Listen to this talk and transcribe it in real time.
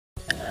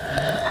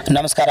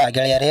ನಮಸ್ಕಾರ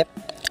ಗೆಳೆಯರೇ,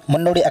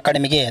 ಮುನ್ನುಡಿ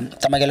ಅಕಾಡೆಮಿಗೆ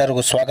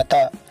ತಮಗೆಲ್ಲರಿಗೂ ಸ್ವಾಗತ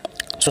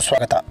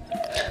ಸುಸ್ವಾಗತ.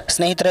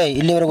 ಸ್ನೇಹಿತರೆ,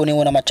 ಇಲ್ಲಿವರೆಗೂ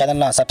ನೀವು ನಮ್ಮ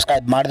ಚಾನಲ್ನ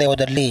ಸಬ್ಸ್ಕ್ರೈಬ್ ಮಾಡದೇ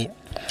ಹೋದಲ್ಲಿ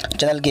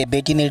ಚಾನಲ್ಗೆ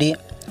ಭೇಟಿ ನೀಡಿ,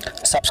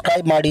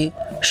 ಸಬ್ಸ್ಕ್ರೈಬ್ ಮಾಡಿ,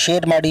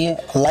 ಶೇರ್ ಮಾಡಿ,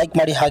 ಲೈಕ್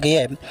ಮಾಡಿ,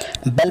 ಹಾಗೆಯೇ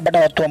ಬೆಲ್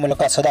ಬಟನ್ ಒತ್ತುವ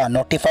ಮೂಲಕ ಸದಾ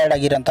ನೋಟಿಫೈಡ್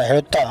ಆಗಿರಿ ಅಂತ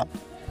ಹೇಳುತ್ತಾ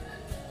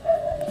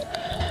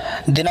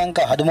ದಿನಾಂಕ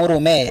 13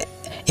 ಮೇ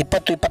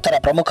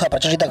 2020 ಪ್ರಮುಖ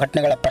ಪ್ರಚಲಿತ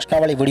ಘಟನೆಗಳ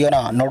ಪ್ರಶ್ನಾವಳಿ ವಿಡಿಯೋನ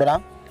ನೋಡೋಣ.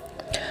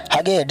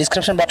 ಹಾಗೆ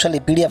ಡಿಸ್ಕ್ರಿಪ್ಷನ್ ಬಾಕ್ಸಲ್ಲಿ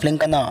PDF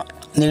ಲಿಂಕನ್ನು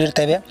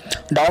ನೀಡಿರ್ತೇವೆ,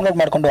 ಡೌನ್ಲೋಡ್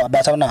ಮಾಡಿಕೊಂಡು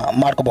ಅಭ್ಯಾಸವನ್ನು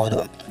ಮಾಡ್ಕೋಬಹುದು.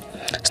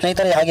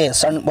 ಸ್ನೇಹಿತರೆ, ಹಾಗೆ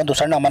ಒಂದು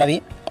ಸಣ್ಣ ಮನವಿ,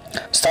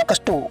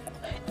 ಸಾಕಷ್ಟು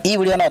ಈ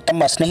ವಿಡಿಯೋನ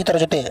ತಮ್ಮ ಸ್ನೇಹಿತರ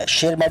ಜೊತೆ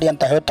ಶೇರ್ ಮಾಡಿ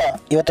ಅಂತ ಹೇಳ್ತಾ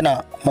ಇವತ್ತಿನ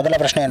ಮೊದಲ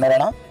ಪ್ರಶ್ನೆ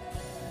ನೋಡೋಣ.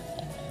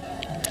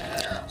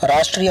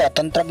 ರಾಷ್ಟ್ರೀಯ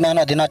ತಂತ್ರಜ್ಞಾನ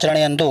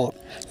ದಿನಾಚರಣೆಯಂದು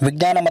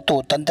ವಿಜ್ಞಾನ ಮತ್ತು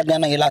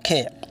ತಂತ್ರಜ್ಞಾನ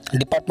ಇಲಾಖೆ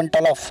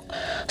ಡಿಪಾರ್ಟ್ಮೆಂಟಲ್ ಆಫ್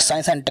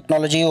ಸೈನ್ಸ್ ಆ್ಯಂಡ್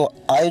ಟೆಕ್ನಾಲಜಿಯು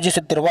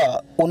ಆಯೋಜಿಸುತ್ತಿರುವ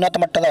ಉನ್ನತ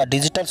ಮಟ್ಟದ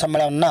ಡಿಜಿಟಲ್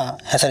ಸಮ್ಮೇಳನವನ್ನು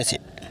ಹೆಸರಿಸಿ.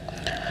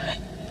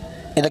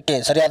 ಇದಕ್ಕೆ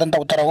ಸರಿಯಾದಂಥ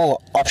ಉತ್ತರವು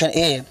ಆಪ್ಷನ್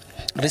ಎ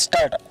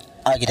ರಿಸ್ಟಾರ್ಟ್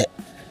ಆಗಿದೆ.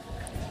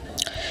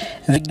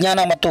 ವಿಜ್ಞಾನ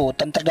ಮತ್ತು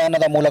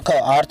ತಂತ್ರಜ್ಞಾನದ ಮೂಲಕ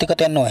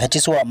ಆರ್ಥಿಕತೆಯನ್ನು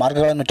ಹೆಚ್ಚಿಸುವ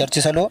ಮಾರ್ಗಗಳನ್ನು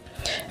ಚರ್ಚಿಸಲು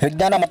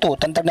ವಿಜ್ಞಾನ ಮತ್ತು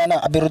ತಂತ್ರಜ್ಞಾನ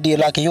ಅಭಿವೃದ್ಧಿ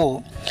ಇಲಾಖೆಯು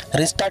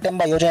ರಿಸ್ಟಾರ್ಟ್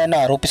ಎಂಬ ಯೋಜನೆಯನ್ನು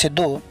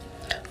ರೂಪಿಸಿದ್ದು,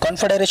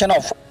 confederation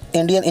of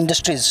Indian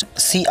industries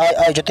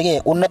CII ಜೊತೆಗೆ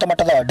ಉನ್ನತ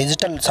ಮಟ್ಟದ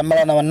ಡಿಜಿಟಲ್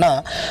ಸಮ್ಮೇಳನವನ್ನು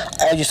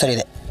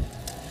ಆಯೋಜಿಸಲಿದೆ.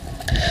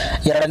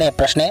 ಎರಡನೇ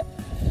ಪ್ರಶ್ನೆ,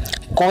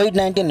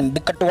 ಕೋವಿಡ್-19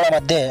 ಬಿಕ್ಕಟ್ಟುಗಳ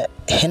ಮಧ್ಯೆ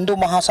ಹಿಂದೂ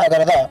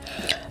ಮಹಾಸಾಗರದ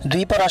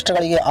ದ್ವೀಪ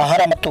ರಾಷ್ಟ್ರಗಳಿಗೆ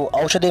ಆಹಾರ ಮತ್ತು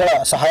ಔಷಧಿಗಳ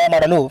ಸಹಾಯ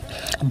ಮಾಡಲು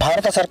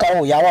ಭಾರತ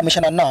ಸರ್ಕಾರವು ಯಾವ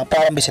ಮಿಷನನ್ನು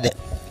ಪ್ರಾರಂಭಿಸಿದೆ?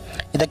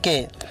 ಇದಕ್ಕೆ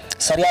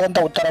ಸರಿಯಾದಂಥ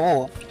ಉತ್ತರವು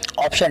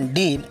ಆಪ್ಷನ್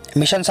ಡಿ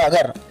ಮಿಷನ್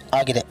ಸಾಗರ್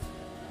ಆಗಿದೆ.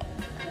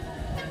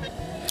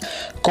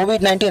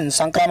 ಕೋವಿಡ್-19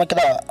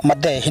 ಸಾಂಕ್ರಾಮಿಕದ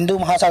ಮಧ್ಯೆ ಹಿಂದೂ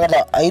ಮಹಾಸಾಗರದ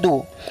 5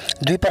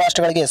 ದ್ವೀಪ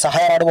ರಾಷ್ಟ್ರಗಳಿಗೆ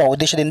ಸಹಾಯ ಮಾಡುವ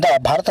ಉದ್ದೇಶದಿಂದ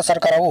ಭಾರತ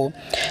ಸರ್ಕಾರವು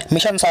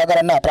ಮಿಷನ್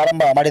ಸಾಗರನ್ನು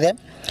ಪ್ರಾರಂಭ ಮಾಡಿದೆ.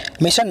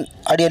 ಮಿಷನ್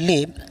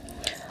ಅಡಿಯಲ್ಲಿ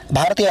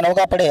ಭಾರತೀಯ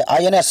ನೌಕಾಪಡೆ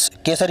INS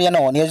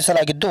ಕೇಸರಿಯನ್ನು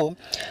ನಿಯೋಜಿಸಲಾಗಿದ್ದು,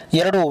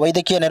 2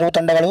 ವೈದ್ಯಕೀಯ ನೆರವು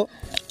ತಂಡಗಳು,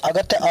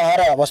 ಅಗತ್ಯ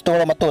ಆಹಾರ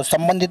ವಸ್ತುಗಳು ಮತ್ತು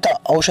ಸಂಬಂಧಿತ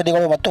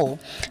ಔಷಧಿಗಳು ಮತ್ತು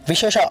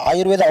ವಿಶೇಷ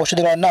ಆಯುರ್ವೇದ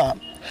ಔಷಧಿಗಳನ್ನು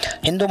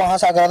ಹಿಂದೂ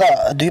ಮಹಾಸಾಗರದ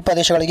ದ್ವೀಪ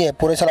ದೇಶಗಳಿಗೆ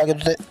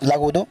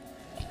ಪೂರೈಸಲಾಗುವುದು.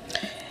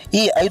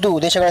 ಈ 5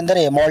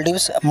 ದೇಶಗಳೆಂದರೆ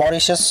ಮಾಲ್ಡೀವ್ಸ್,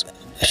 ಮಾರಿಷಸ್,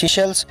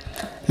 ಸಿಷೆಲ್ಸ್,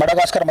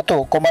 ಮಡಗಾಸ್ಕರ್ ಮತ್ತು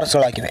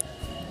ಕೊಮೊರಸ್ಗಳಾಗಿವೆ.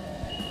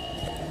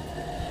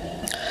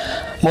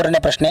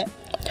 ಮೂರನೇ ಪ್ರಶ್ನೆ,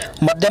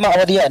 ಮಧ್ಯಮ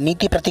ಅವಧಿಯ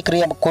ನೀತಿ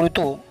ಪ್ರತಿಕ್ರಿಯೆ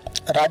ಕುರಿತು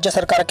ರಾಜ್ಯ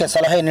ಸರ್ಕಾರಕ್ಕೆ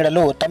ಸಲಹೆ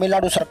ನೀಡಲು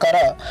ತಮಿಳುನಾಡು ಸರ್ಕಾರ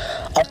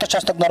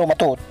ಅರ್ಥಶಾಸ್ತ್ರಜ್ಞರು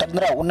ಮತ್ತು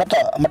ತಜ್ಞರ ಉನ್ನತ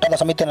ಮಟ್ಟದ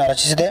ಸಮಿತಿಯನ್ನು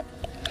ರಚಿಸಿದೆ.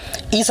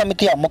 ಈ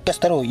ಸಮಿತಿಯ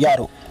ಮುಖ್ಯಸ್ಥರು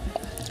ಯಾರು?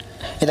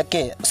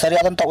 ಇದಕ್ಕೆ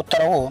ಸರಿಯಾದಂಥ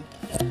ಉತ್ತರವು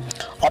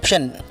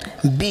ಆಪ್ಷನ್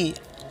ಬಿ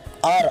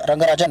ಆರ್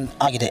ರಂಗರಾಜನ್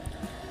ಆಗಿದೆ.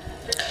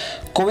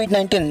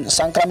 ಕೋವಿಡ್-19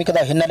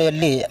 ಸಾಂಕ್ರಾಮಿಕದ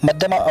ಹಿನ್ನೆಲೆಯಲ್ಲಿ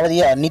ಮಧ್ಯಮ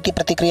ಅವಧಿಯ ನೀತಿ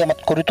ಪ್ರತಿಕ್ರಿಯೆ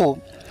ಕುರಿತು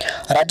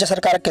ರಾಜ್ಯ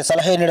ಸರ್ಕಾರಕ್ಕೆ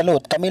ಸಲಹೆ ನೀಡಲು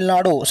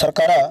ತಮಿಳುನಾಡು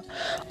ಸರ್ಕಾರ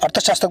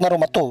ಅರ್ಥಶಾಸ್ತ್ರಜ್ಞರು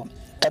ಮತ್ತು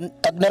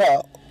ತಜ್ಞರ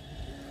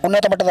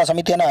ಉನ್ನತ ಮಟ್ಟದ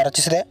ಸಮಿತಿಯನ್ನು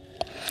ರಚಿಸಿದೆ.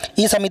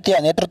 ಈ ಸಮಿತಿಯ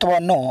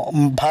ನೇತೃತ್ವವನ್ನು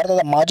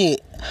ಭಾರತದ ಮಾಜಿ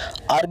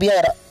RBI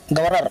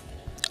ಗವರ್ನರ್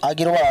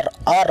ಆಗಿರುವ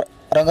ಆರ್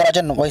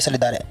ರಂಗರಾಜನ್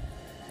ವಹಿಸಲಿದ್ದಾರೆ.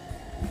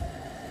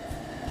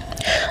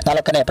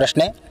 ನಾಲ್ಕನೇ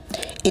ಪ್ರಶ್ನೆ,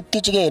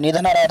 ಇತ್ತೀಚೆಗೆ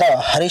ನಿಧನರಾದ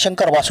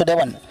ಹರಿಶಂಕರ್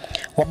ವಾಸುದೇವನ್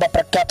ಒಬ್ಬ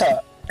ಪ್ರಖ್ಯಾತ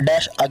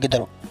ಡ್ಯಾಶ್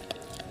ಆಗಿದ್ದರು.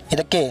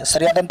 ಇದಕ್ಕೆ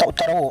ಸರಿಯಾದಂಥ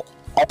ಉತ್ತರವು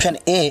ಆಪ್ಷನ್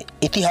ಎ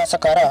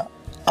ಇತಿಹಾಸಕಾರ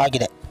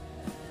ಆಗಿದೆ.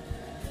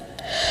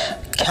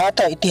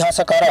 ಖ್ಯಾತ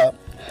ಇತಿಹಾಸಕಾರ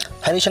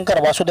ಹರಿಶಂಕರ್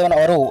ವಾಸುದೇವನ್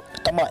ಅವರು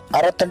ತಮ್ಮ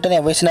 68ನೇ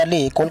ವಯಸ್ಸಿನಲ್ಲಿ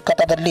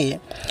ಕೋಲ್ಕತ್ತಾದಲ್ಲಿ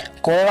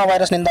ಕೊರೋನಾ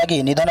ವೈರಸ್ನಿಂದಾಗಿ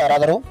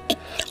ನಿಧನರಾದರು.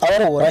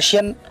 ಅವರು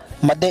ರಷ್ಯನ್,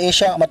 ಮಧ್ಯ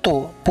ಏಷ್ಯಾ ಮತ್ತು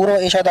ಪೂರ್ವ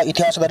ಏಷ್ಯಾದ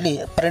ಇತಿಹಾಸದಲ್ಲಿ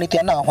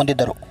ಪರಿಣಿತಿಯನ್ನು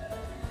ಹೊಂದಿದ್ದರು.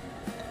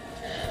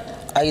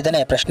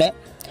 ಐದನೇ ಪ್ರಶ್ನೆ,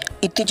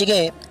 ಇತ್ತೀಚೆಗೆ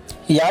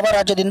ಯಾವ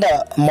ರಾಜ್ಯದಿಂದ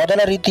ಮೊದಲ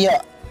ರೀತಿಯ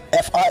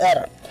FIR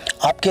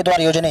ಆಪ್ಕೆ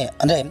ದ್ವಾರ ಯೋಜನೆ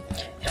ಅಂದರೆ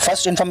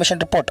first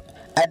information report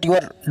at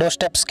your door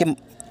step scheme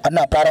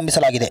ಅನ್ನು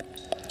ಪ್ರಾರಂಭಿಸಲಾಗಿದೆ?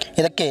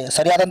 ಇದಕ್ಕೆ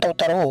ಸರಿಯಾದಂಥ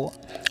ಉತ್ತರವು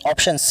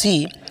ಆಪ್ಷನ್ ಸಿ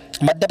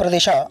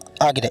ಮಧ್ಯಪ್ರದೇಶ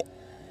ಆಗಿದೆ.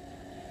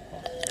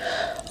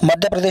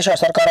 ಮಧ್ಯಪ್ರದೇಶ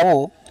ಸರ್ಕಾರವು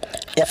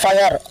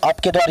FIR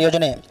ಆಪ್ಕೆ ದ್ವಾರ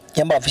ಯೋಜನೆ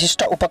ಎಂಬ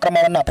ವಿಶಿಷ್ಟ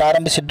ಉಪಕ್ರಮವನ್ನು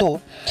ಪ್ರಾರಂಭಿಸಿದ್ದು,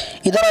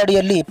 ಇದರ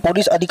ಅಡಿಯಲ್ಲಿ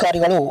ಪೊಲೀಸ್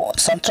ಅಧಿಕಾರಿಗಳು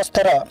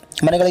ಸಂತ್ರಸ್ತರ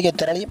ಮನೆಗಳಿಗೆ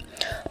ತೆರಳಿ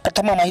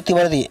ಪ್ರಥಮ ಮಾಹಿತಿ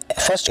ವರದಿ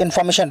first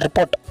information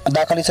report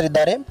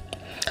ದಾಖಲಿಸಲಿದ್ದಾರೆ.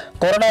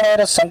 Corona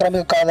virus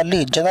ಸಾಂಕ್ರಾಮಿಕ ಕಾಲದಲ್ಲಿ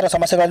ಜನರ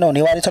ಸಮಸ್ಯೆಗಳನ್ನು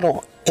ನಿವಾರಿಸಲು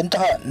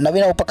ಇಂತಹ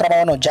ನವೀನ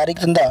ಉಪಕ್ರಮವನ್ನು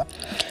ಜಾರಿಗೆ ತಂದ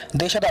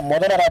ದೇಶದ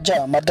ಮೊದಲ ರಾಜ್ಯ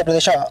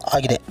ಮಧ್ಯಪ್ರದೇಶ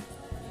ಆಗಿದೆ.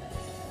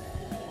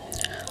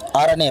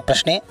 ಆರನೇ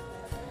ಪ್ರಶ್ನೆ,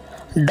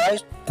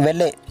 ಡಾಯ್ಚ್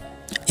ವೆಲ್ಲೆ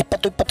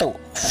 2020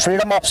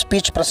 ಫ್ರೀಡಮ್ ಆಫ್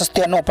ಸ್ಪೀಚ್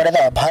ಪ್ರಶಸ್ತಿಯನ್ನು ಪಡೆದ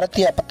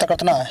ಭಾರತೀಯ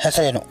ಪತ್ರಕರ್ತನ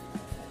ಹೆಸರೇನು?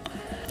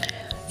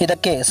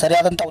 ಇದಕ್ಕೆ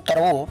ಸರಿಯಾದಂಥ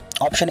ಉತ್ತರವು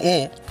ಆಪ್ಷನ್ ಎ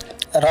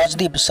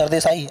ರಾಜ್ದೀಪ್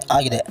ಸರ್ದೇಸಾಯಿ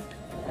ಆಗಿದೆ.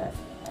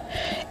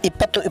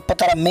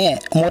 2020 ಮೇ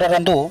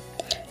 3ರಂದು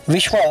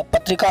ವಿಶ್ವ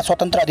ಪತ್ರಿಕಾ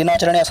ಸ್ವಾತಂತ್ರ್ಯ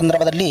ದಿನಾಚರಣೆಯ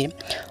ಸಂದರ್ಭದಲ್ಲಿ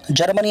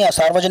ಜರ್ಮನಿಯ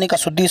ಸಾರ್ವಜನಿಕ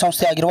ಸುದ್ದಿ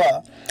ಸಂಸ್ಥೆಯಾಗಿರುವ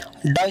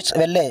ಡಾಯ್ಚ್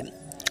ವೆಲ್ಲೆ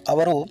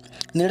ಅವರು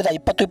ನೀಡಿದ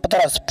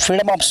 2020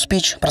 ಫ್ರೀಡಮ್ ಆಫ್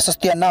ಸ್ಪೀಚ್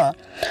ಪ್ರಶಸ್ತಿಯನ್ನು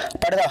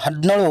ಪಡೆದ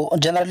 17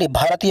 ಜನರಲ್ಲಿ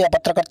ಭಾರತೀಯ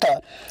ಪತ್ರಕರ್ತ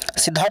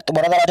ಸಿದ್ಧಾರ್ಥ್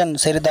ವರದರಾಜನ್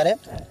ಸೇರಿದ್ದಾರೆ.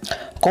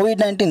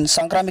 ಕೋವಿಡ್-19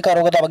 ಸಾಂಕ್ರಾಮಿಕ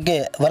ರೋಗದ ಬಗ್ಗೆ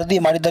ವರದಿ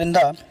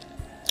ಮಾಡಿದ್ದರಿಂದ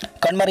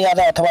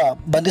ಕಣ್ಮರೆಯಾದ ಅಥವಾ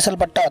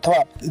ಬಂಧಿಸಲ್ಪಟ್ಟ ಅಥವಾ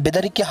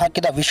ಬೆದರಿಕೆ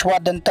ಹಾಕಿದ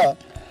ವಿಶ್ವಾದ್ಯಂತ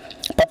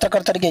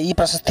ಪತ್ರಕರ್ತರಿಗೆ ಈ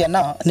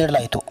ಪ್ರಶಸ್ತಿಯನ್ನು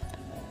ನೀಡಲಾಯಿತು.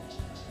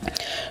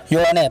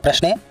 ಏಳನೇ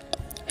ಪ್ರಶ್ನೆ,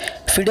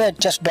 FIDE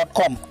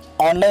Chess.com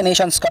online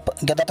Nations cup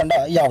ಗೆದ್ದ ತಂಡ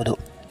ಯಾವುದು?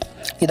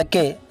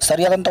 ಇದಕ್ಕೆ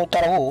ಸರಿಯಾದಂಥ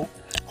ಉತ್ತರವು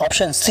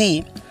ಆಪ್ಷನ್ ಸಿ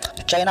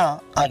ಚೈನಾ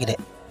ಆಗಿದೆ.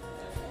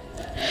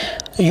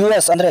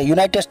 US ಅಂದರೆ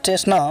ಯುನೈಟೆಡ್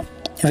ಸ್ಟೇಟ್ಸ್ನ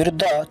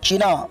ವಿರುದ್ಧ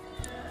China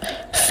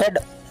Fed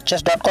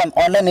chess.com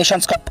online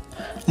Nations cup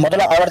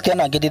ಮೊದಲ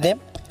ಆವೃತ್ತಿಯನ್ನು ಗೆದ್ದಿದೆ.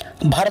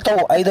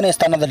 ಭಾರತವು 5ನೇ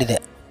ಸ್ಥಾನದಲ್ಲಿದೆ.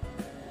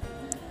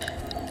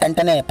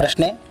 8ನೇ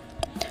ಪ್ರಶ್ನೆ,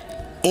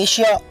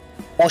 ಏಷ್ಯಾ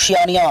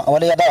ಓಷಿಯಾನಿಯಾ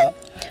ವಲಯದ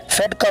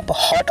ಫೆಡ್ ಕಪ್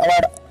ಹಾಟ್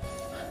ಅವಾರ್ಡ್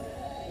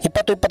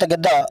 2020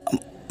 ಗೆದ್ದ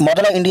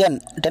ಮೊದಲ ಇಂಡಿಯನ್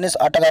ಟೆನ್ನಿಸ್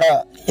ಆಟಗಾರ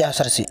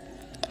ಹೆಸರಿಸಿ.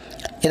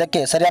 ಇದಕ್ಕೆ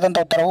ಸರಿಯಾದಂಥ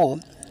ಉತ್ತರವು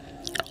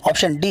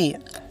ಆಪ್ಷನ್ ಡಿ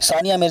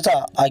ಸಾನಿಯಾ ಮಿರ್ಜಾ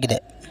ಆಗಿದೆ.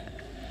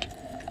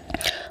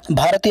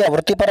 ಭಾರತೀಯ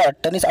ವೃತ್ತಿಪರ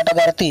ಟೆನ್ನಿಸ್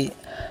ಆಟಗಾರ್ತಿ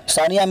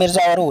ಸಾನಿಯಾ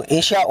ಮಿರ್ಜಾ ಅವರು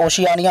ಏಷ್ಯಾ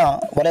ಓಷಿಯಾನಿಯಾ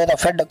ವಲಯದ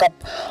ಫೆಡ್ ಕಪ್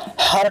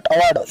ಹಾರ್ಟ್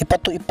ಅವಾರ್ಡ್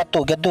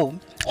 2020 ಗೆದ್ದು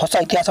ಹೊಸ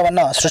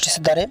ಇತಿಹಾಸವನ್ನು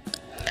ಸೃಷ್ಟಿಸಿದ್ದಾರೆ.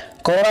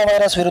 ಕೊರೋನಾ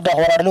ವೈರಸ್ ವಿರುದ್ಧ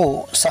ಹೋರಾಡಲು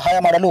ಸಹಾಯ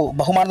ಮಾಡಲು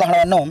ಬಹುಮಾನದ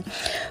ಹಣವನ್ನು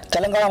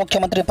ತೆಲಂಗಾಣ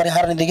ಮುಖ್ಯಮಂತ್ರಿ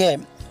ಪರಿಹಾರ ನಿಧಿಗೆ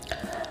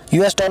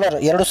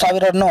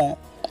 $2,000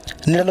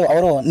 ನೀಡಲು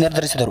ಅವರು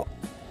ನಿರ್ಧರಿಸಿದರು.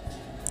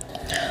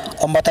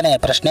 9ನೇ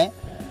ಪ್ರಶ್ನೆ,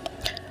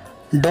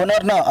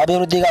 ಡೋನರ್ನ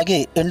ಅಭಿವೃದ್ಧಿಗಾಗಿ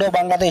ಇಂಡೋ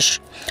ಬಾಂಗ್ಲಾದೇಶ್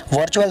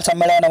ವರ್ಚುವಲ್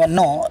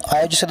ಸಮ್ಮೇಳನವನ್ನು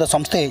ಆಯೋಜಿಸಿದ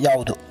ಸಂಸ್ಥೆ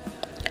ಯಾವುದು?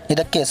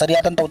 ಇದಕ್ಕೆ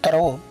ಸರಿಯಾದಂಥ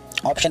ಉತ್ತರವು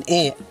ಆಪ್ಷನ್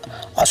ಎ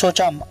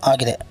ಅಸೋಚಾಮ್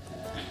ಆಗಿದೆ.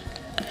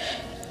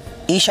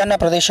 ಈಶಾನ್ಯ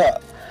ಪ್ರದೇಶ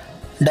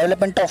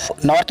development of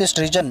north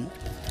East region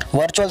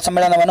virtual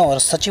ಸಮ್ಮೇಳನವನ್ನು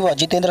ಸಚಿವ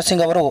ಜಿತೇಂದ್ರ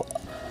ಸಿಂಗ್ ಅವರು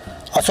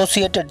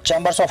associated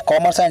ಚಾಂಬರ್ಸ್ of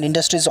commerce and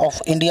industries of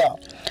India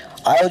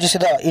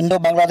ಆಯೋಜಿಸಿದ ಇಂಡೋ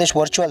ಬಾಂಗ್ಲಾದೇಶ್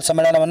ವರ್ಚುವಲ್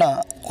ಸಮ್ಮೇಳನವನ್ನು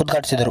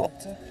ಉದ್ಘಾಟಿಸಿದರು.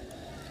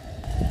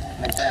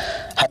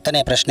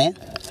 10ನೇ ಪ್ರಶ್ನೆ,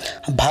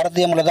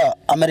 ಭಾರತೀಯ ಮೂಲದ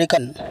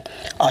American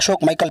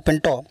Ashok Michael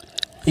Pinto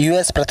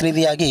US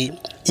ಪ್ರತಿನಿಧಿಯಾಗಿ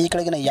ಈ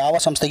ಕೆಳಗಿನ ಯಾವ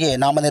ಸಂಸ್ಥೆಗೆ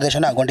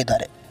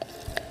ನಾಮನಿರ್ದೇಶನಗೊಂಡಿದ್ದಾರೆ?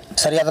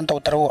 ಸರಿಯಾದಂಥ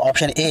ಉತ್ತರವು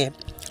ಆಪ್ಷನ್ ಎ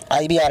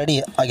IBRD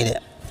ಆಗಿದೆ.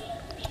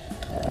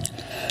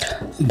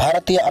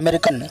 ಭಾರತೀಯ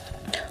American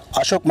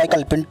Ashok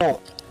Michael Pinto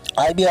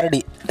IBRD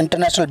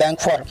international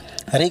bank for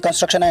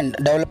reconstruction and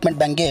development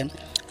ಬ್ಯಾಂಕ್ಗೆ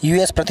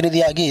US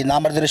ಪ್ರತಿನಿಧಿಯಾಗಿ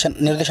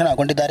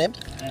ನಿರ್ದೇಶನಗೊಂಡಿದ್ದಾರೆ.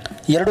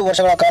 2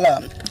 ವರ್ಷಗಳ ಕಾಲ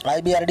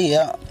IBRDಯ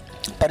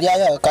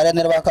ಪರ್ಯಾಯ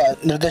ಕಾರ್ಯನಿರ್ವಾಹಕ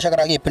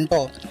ನಿರ್ದೇಶಕರಾಗಿ ಪಿಂಟೋ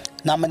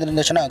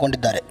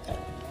ನಾಮನಿರ್ದೇಶನಗೊಂಡಿದ್ದಾರೆ.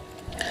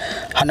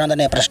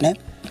 11ನೇ ಪ್ರಶ್ನೆ,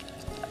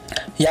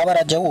 ಯಾವ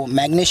ರಾಜ್ಯವು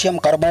ಮ್ಯಾಗ್ನೀಷಿಯಂ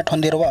ಕಾರ್ಬೊನೇಟ್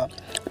ಹೊಂದಿರುವ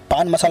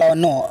ಪಾನ್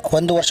ಮಸಾಲವನ್ನು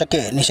 1 ವರ್ಷಕ್ಕೆ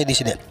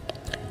ನಿಷೇಧಿಸಿದೆ?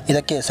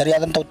 ಇದಕ್ಕೆ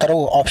ಸರಿಯಾದಂಥ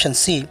ಉತ್ತರವು ಆಪ್ಷನ್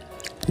ಸಿ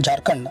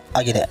ಜಾರ್ಖಂಡ್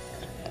ಆಗಿದೆ.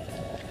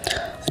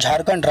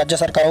 ಜಾರ್ಖಂಡ್ ರಾಜ್ಯ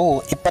ಸರ್ಕಾರವು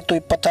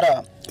 2020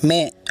 ಮೇ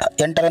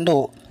 8ರಂದು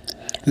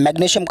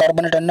ಮ್ಯಾಗ್ನೀಷಿಯಂ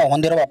ಕಾರ್ಬೊನೇಟನ್ನು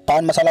ಹೊಂದಿರುವ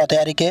ಪಾನ್ ಮಸಾಲ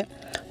ತಯಾರಿಕೆ,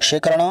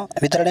 ಶೇಖರಣಾ,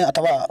 ವಿತರಣೆ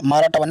ಅಥವಾ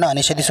ಮಾರಾಟವನ್ನು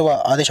ನಿಷೇಧಿಸುವ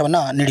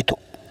ಆದೇಶವನ್ನು ನೀಡಿತು.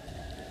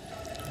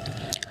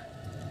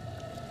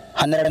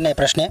 12ನೇ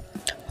ಪ್ರಶ್ನೆ,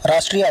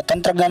 ರಾಷ್ಟ್ರೀಯ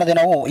ತಂತ್ರಜ್ಞಾನ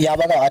ದಿನವು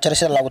ಯಾವಾಗ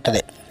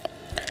ಆಚರಿಸಲಾಗುತ್ತದೆ?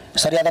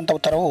 ಸರಿಯಾದಂಥ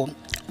ಉತ್ತರವು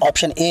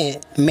ಆಪ್ಷನ್ ಎ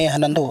ಮೇ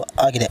 11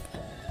 ಆಗಿದೆ.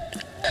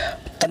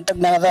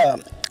 ತಂತ್ರಜ್ಞಾನದ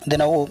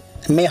ದಿನವು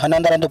ಮೇ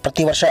 11ರಂದು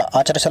ಪ್ರತಿ ವರ್ಷ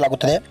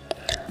ಆಚರಿಸಲಾಗುತ್ತದೆ.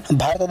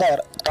 ಭಾರತದ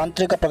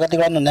ತಾಂತ್ರಿಕ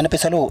ಪ್ರಗತಿಗಳನ್ನು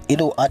ನೆನಪಿಸಲು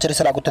ಇದು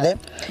ಆಚರಿಸಲಾಗುತ್ತದೆ.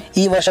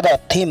 ಈ ವರ್ಷದ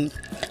theme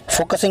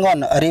focusing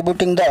on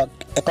ರೀಬೂಟಿಂಗ್ the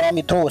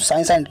economy through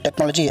science and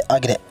technology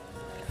ಆಗಿದೆ.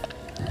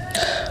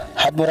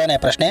 13ನೇ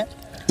ಪ್ರಶ್ನೆ,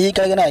 ಈ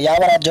ಕೆಳಗಿನ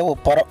ಯಾವ ರಾಜ್ಯವು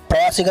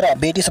ಪ್ರವಾಸಿಗರ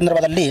ಭೇಟಿ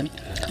ಸಂದರ್ಭದಲ್ಲಿ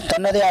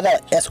ತನ್ನದೇ ಆದ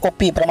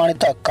SOP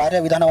ಪ್ರಮಾಣಿತ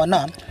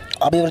ಕಾರ್ಯವಿಧಾನವನ್ನು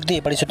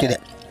ಅಭಿವೃದ್ಧಿಪಡಿಸುತ್ತಿದೆ?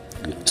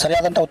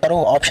 ಸರಿಯಾದಂಥ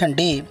ಉತ್ತರವು ಆಪ್ಷನ್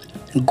ಡಿ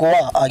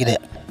ಗೋವಾ ಆಗಿದೆ.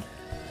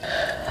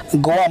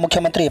 ಗೋವಾ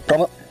ಮುಖ್ಯಮಂತ್ರಿ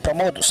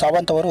ಪ್ರಮೋದ್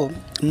ಸಾವಂತ್ ಅವರು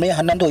ಮೇ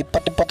 11,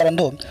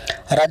 2020ರಂದು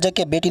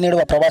ರಾಜ್ಯಕ್ಕೆ ಭೇಟಿ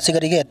ನೀಡುವ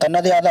ಪ್ರವಾಸಿಗರಿಗೆ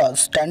ತನ್ನದೇ ಆದ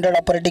ಸ್ಟ್ಯಾಂಡರ್ಡ್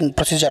ಆಪರೇಟಿಂಗ್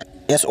ಪ್ರೊಸೀಜರ್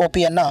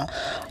SOPಯನ್ನು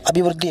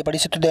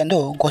ಅಭಿವೃದ್ಧಿಪಡಿಸುತ್ತಿದೆ ಎಂದು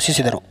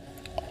ಘೋಷಿಸಿದರು.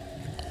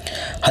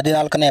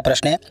 14ನೇ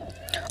ಪ್ರಶ್ನೆ,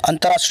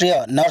 ಅಂತಾರಾಷ್ಟ್ರೀಯ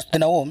ನರ್ಸ್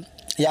ದಿನವು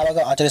ಯಾವಾಗ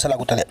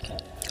ಆಚರಿಸಲಾಗುತ್ತದೆ?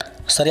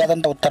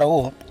 ಸರಿಯಾದಂಥ ಉತ್ತರವು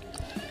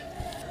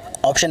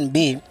ಆಪ್ಷನ್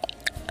ಬಿ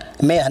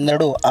ಮೇ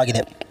 12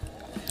 ಆಗಿದೆ.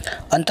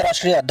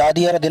 ಅಂತಾರಾಷ್ಟ್ರೀಯ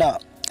ದಾದಿಯರ ದಿನ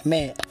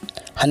ಮೇ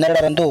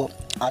 12ರಂದು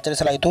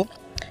ಆಚರಿಸಲಾಯಿತು.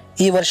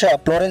 ಈ ವರ್ಷ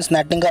ಫ್ಲೋರೆನ್ಸ್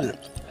ನೈಟಿಂಗೇಲ್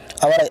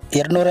ಅವರ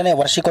 200ನೇ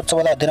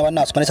ವಾರ್ಷಿಕೋತ್ಸವದ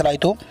ದಿನವನ್ನು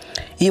ಸ್ಮರಿಸಲಾಯಿತು.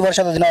 ಈ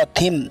ವರ್ಷದ ದಿನ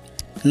theme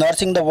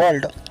nursing the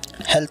world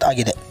health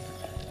ಆಗಿದೆ.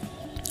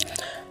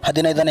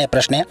 15ನೇ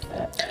ಪ್ರಶ್ನೆ,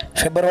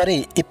 ಫೆಬ್ರವರಿ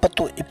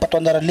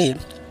 2021ರಲ್ಲಿ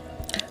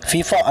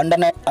ಫಿಫಾ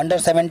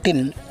ಅಂಡರ್ 17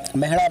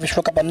 ಮಹಿಳಾ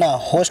ವಿಶ್ವಕಪ್ಪನ್ನು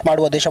ಹೋಸ್ಟ್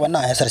ಮಾಡುವ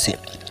ದೇಶವನ್ನು ಹೆಸರಿಸಿ.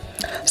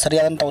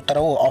 ಸರಿಯಾದಂಥ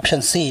ಉತ್ತರವು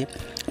ಆಪ್ಷನ್ ಸಿ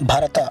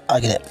ಭಾರತ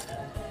ಆಗಿದೆ.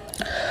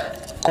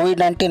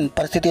 ಕೋವಿಡ್-19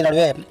 ಪರಿಸ್ಥಿತಿ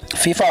ನಡುವೆ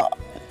ಫಿಫಾ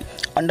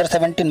ಅಂಡರ್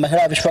 17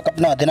 ಮಹಿಳಾ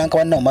ವಿಶ್ವಕಪ್ನ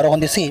ದಿನಾಂಕವನ್ನು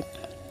ಮರುಹೊಂದಿಸಿ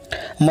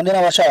ಮುಂದಿನ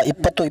ವರ್ಷ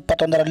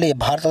 2021ರಲ್ಲಿ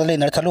ಭಾರತದಲ್ಲಿ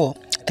ನಡೆಸಲು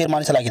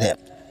ತೀರ್ಮಾನಿಸಲಾಗಿದೆ.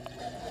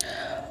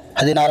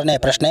 16ನೇ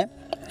ಪ್ರಶ್ನೆ,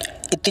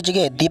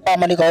 ಇತ್ತೀಚೆಗೆ ದೀಪಾ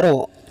ಮಲಿಕ್ ಅವರು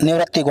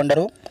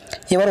ನಿವೃತ್ತಿಗೊಂಡರು.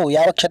 ಇವರು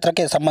ಯಾವ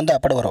ಕ್ಷೇತ್ರಕ್ಕೆ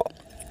ಸಂಬಂಧಪಡುವರು?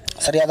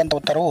 ಸರಿಯಾದಂಥ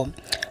ಉತ್ತರವು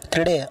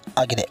ಕ್ರೀಡೆ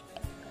ಆಗಿದೆ.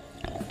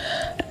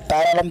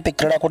 ಪ್ಯಾರಾಲಿಂಪಿಕ್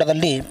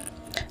ಕ್ರೀಡಾಕೂಟದಲ್ಲಿ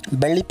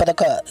ಬೆಳ್ಳಿ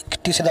ಪದಕ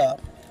ಗಿಟ್ಟಿಸಿದ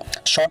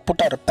ಶಾರ್ಟ್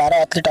ಪುಟರ್ ಪ್ಯಾರಾ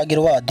ಅಥ್ಲೀಟ್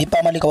ಆಗಿರುವ ದೀಪಾ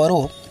ಮಲಿಕ್ ಅವರು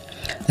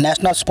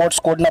ನ್ಯಾಷನಲ್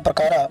ಸ್ಪೋರ್ಟ್ಸ್ ಕೋಡ್ನ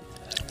ಪ್ರಕಾರ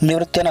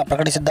ನಿವೃತ್ತಿಯನ್ನು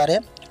ಪ್ರಕಟಿಸಿದ್ದಾರೆ.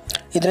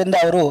 ಇದರಿಂದ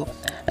ಅವರು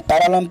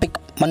ಪ್ಯಾರಾಲಿಂಪಿಕ್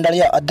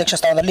ಮಂಡಳಿಯ ಅಧ್ಯಕ್ಷ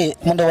ಸ್ಥಾನದಲ್ಲಿ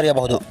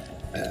ಮುಂದುವರಿಯಬಹುದು.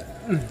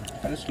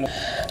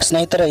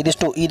 ಸ್ನೇಹಿತರೆ,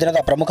 ಇದಿಷ್ಟು ಈ ದಿನದ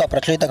ಪ್ರಮುಖ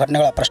ಪ್ರಚಲಿತ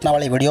ಘಟನೆಗಳ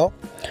ಪ್ರಶ್ನಾವಳಿ ವಿಡಿಯೋ.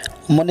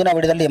 ಮುಂದಿನ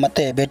ವಿಡಿಯೋದಲ್ಲಿ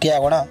ಮತ್ತೆ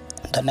ಭೇಟಿಯಾಗೋಣ.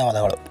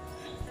 ಧನ್ಯವಾದಗಳು.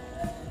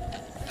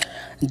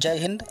 ಜೈ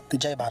ಹಿಂದ್,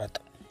 ಜೈ ಭಾರತ್.